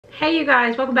Hey you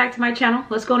guys, welcome back to my channel.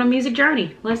 Let's go on a music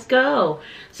journey. Let's go.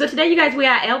 So today you guys, we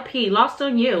are LP, Lost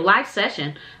on You, live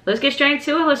session. Let's get straight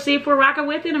into it. Let's see if we're rocking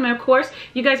with it. And of course,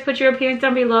 you guys put your opinions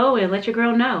down below and let your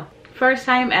girl know. First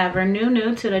time ever,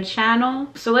 new to the channel.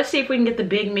 So let's see if we can get the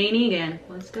big meaning and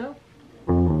let's go.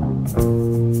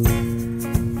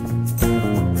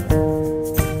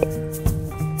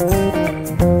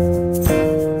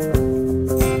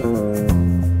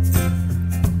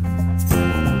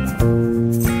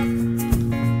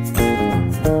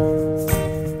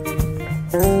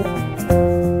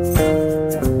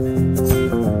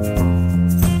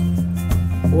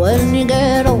 When you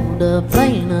get older,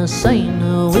 plainer,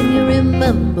 saner, when you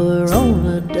remember all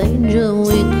the danger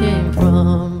we came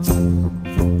from.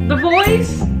 The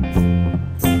voice?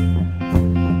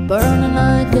 Burning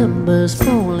like embers,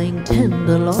 falling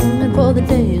tender, longing for the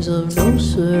days of no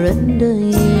surrender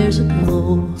years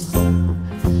ago.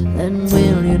 And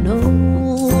will you know?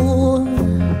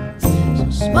 So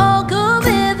smoke 'em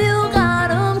if you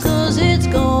got 'em, 'cause it's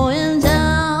going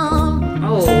down.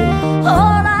 Oh.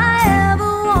 All I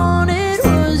ever wanted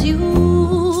was you.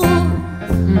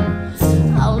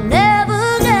 I'll never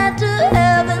get to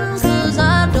heaven 'cause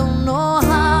I don't know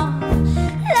how.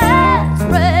 Let's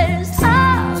raise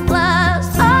our glass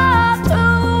up to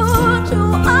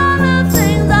all the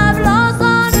things I've lost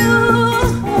on you.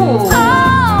 Oh.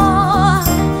 Oh,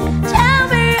 tell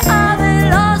me I've been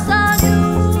lost on you.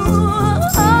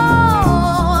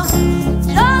 Oh,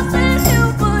 just if you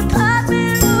could cut me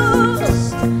loose.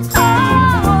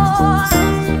 Oh,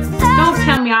 Don't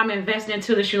tell me I'm investing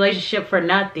into this relationship for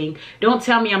nothing. Don't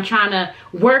tell me I'm trying to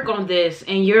work on this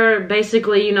and you're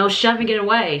basically, you know, shoving it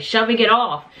away, shoving it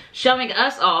off, shoving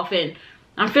us off, and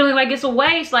I'm feeling like it's a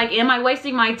waste. Like, am I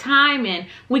wasting my time? And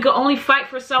we could only fight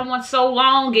for someone so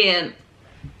long, and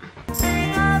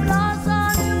I've lost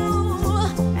on you.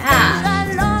 ah.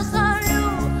 I've lost on you.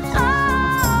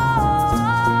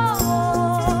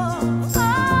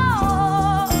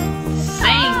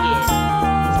 Sing it.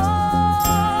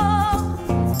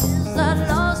 Is that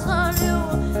lost on you?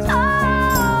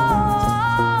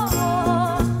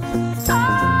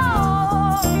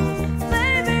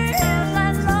 Baby, is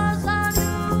that lost on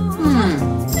you?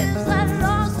 Is that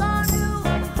lost on you?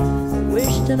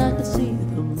 Wish that I could see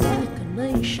the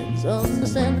machinations,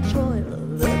 understand the toil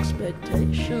of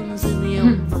expectations in your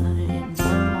mind.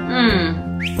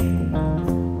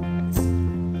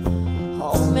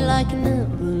 Hold me like you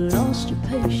never lost your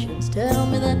patience. Tell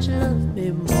me that you love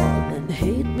me more than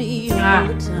hate me all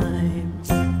the time.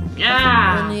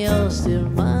 Yeah. And you're still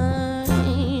mine.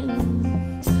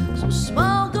 So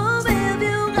smoke 'em if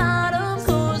you got 'em,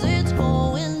 'cause it's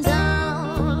going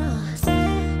down.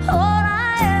 All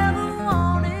I ever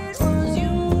wanted was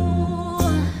you.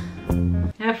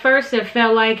 At first it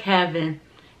felt like heaven,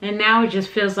 and now it just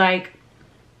feels like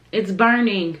it's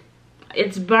burning.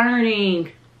 It's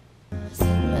burning.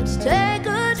 Let's take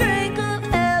a drink of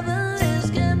heaven, this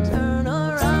can turn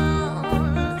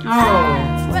around. Oh.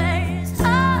 Let's raise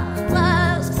our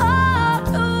glass up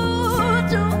to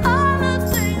all the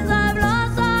things I've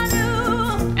lost on you.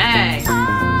 Hey.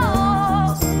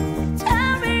 Oh,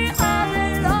 tell me I've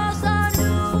been lost on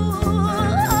you.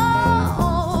 Oh,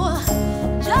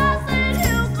 just that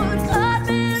you could cut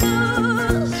me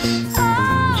loose. Oh,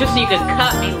 Just so you could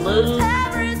cut me loose.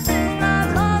 everything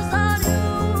I've lost on you.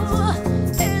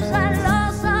 Is that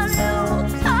lost on you?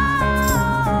 Oh,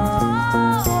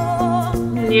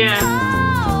 Yeah.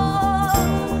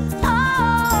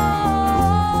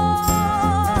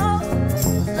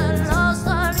 is that lost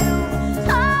on you?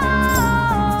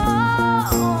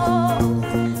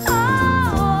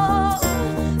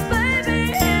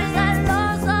 Baby, is that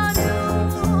lost on you?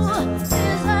 Is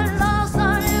that lost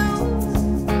on you?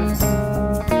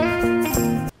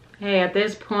 Hey, at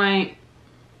this point,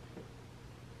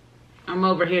 I'm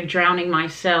over here drowning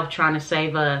myself trying to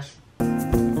save us.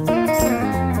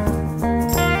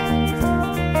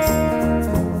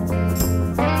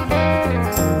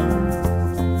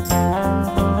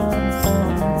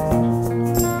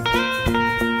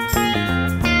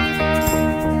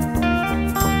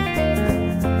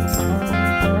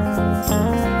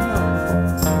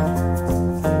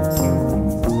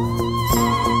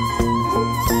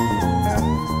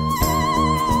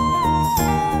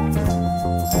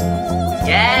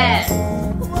 Yes.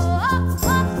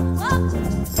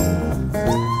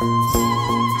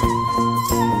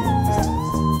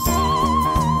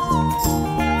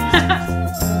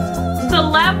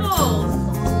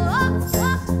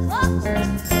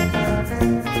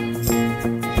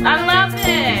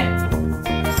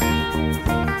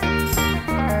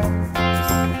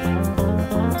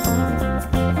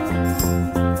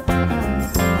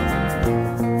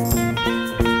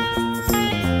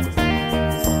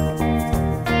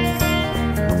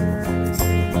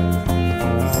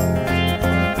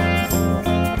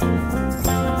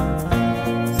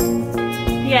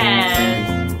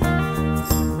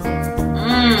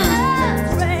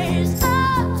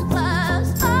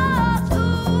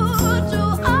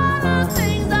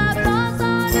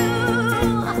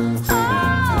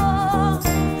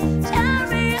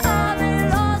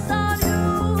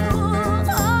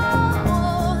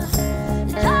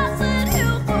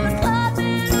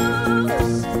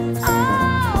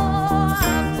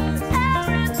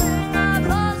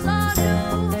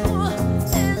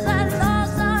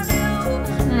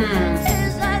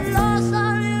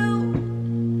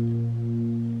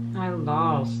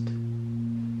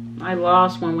 I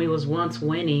lost when we was once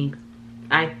winning.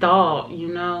 I thought, you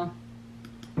know,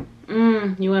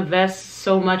 you invest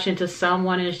so much into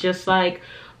someone, it's just like,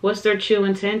 what's their true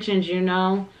intentions, you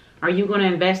know? Are you going to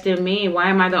invest in me? Why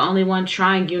am I the only one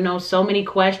trying? You know, so many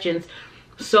questions,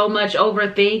 so much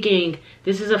overthinking.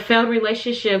 This is a failed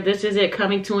relationship. This is it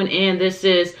coming to an end. This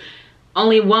is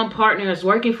only one partner is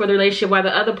working for the relationship while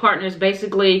the other partner is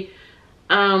basically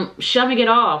shoving it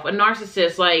off. A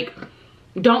narcissist, like,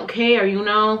 don't care, you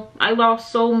know? I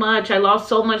lost so much. I lost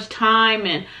so much time,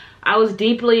 and I was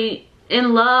deeply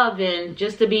in love, and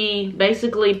just to be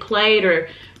basically played or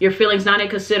your feelings not in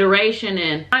consideration,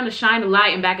 and trying to shine the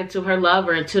light and back into her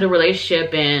lover, into the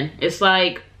relationship. And it's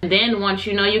like, then once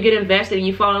you know you get invested and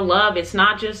you fall in love, it's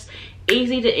not just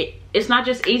easy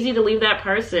to leave that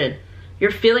person.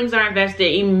 Your feelings are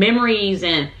invested, memories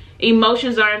and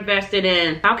emotions are invested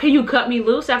in. How can you cut me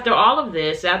loose after all of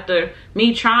this, after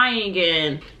me trying?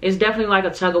 And it's definitely like a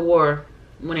tug of war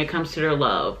when it comes to their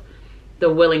love,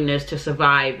 the willingness to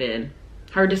survive, and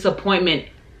her disappointment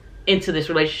into this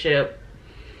relationship.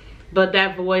 But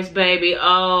that voice, baby,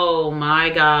 oh my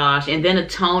gosh. And then the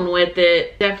tone with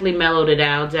it definitely mellowed it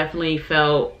out. Definitely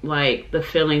felt like the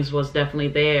feelings was definitely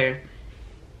there.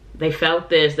 They felt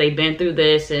this, they've been through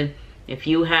this, and if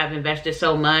you have invested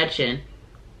so much and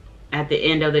at the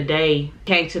end of the day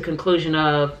came to the conclusion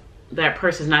of that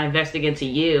person's not investing into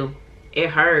you, it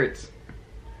hurts.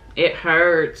 It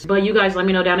hurts. But you guys let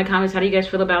me know down in the comments, how do you guys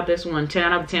feel about this one? 10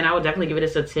 out of 10. I would definitely give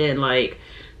it a 10. Like,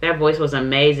 that voice was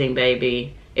amazing,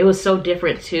 baby. It was so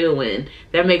different too, and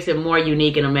that makes it more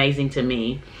unique and amazing to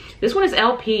me. This one is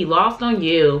LP, Lost on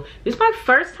You. This is my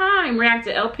first time react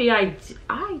to LP. I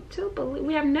do believe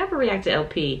we have never reacted to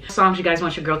LP. Songs you guys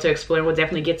want your girl to explore, we'll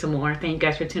definitely get to more. Thank you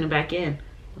guys for tuning back in.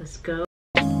 Let's go.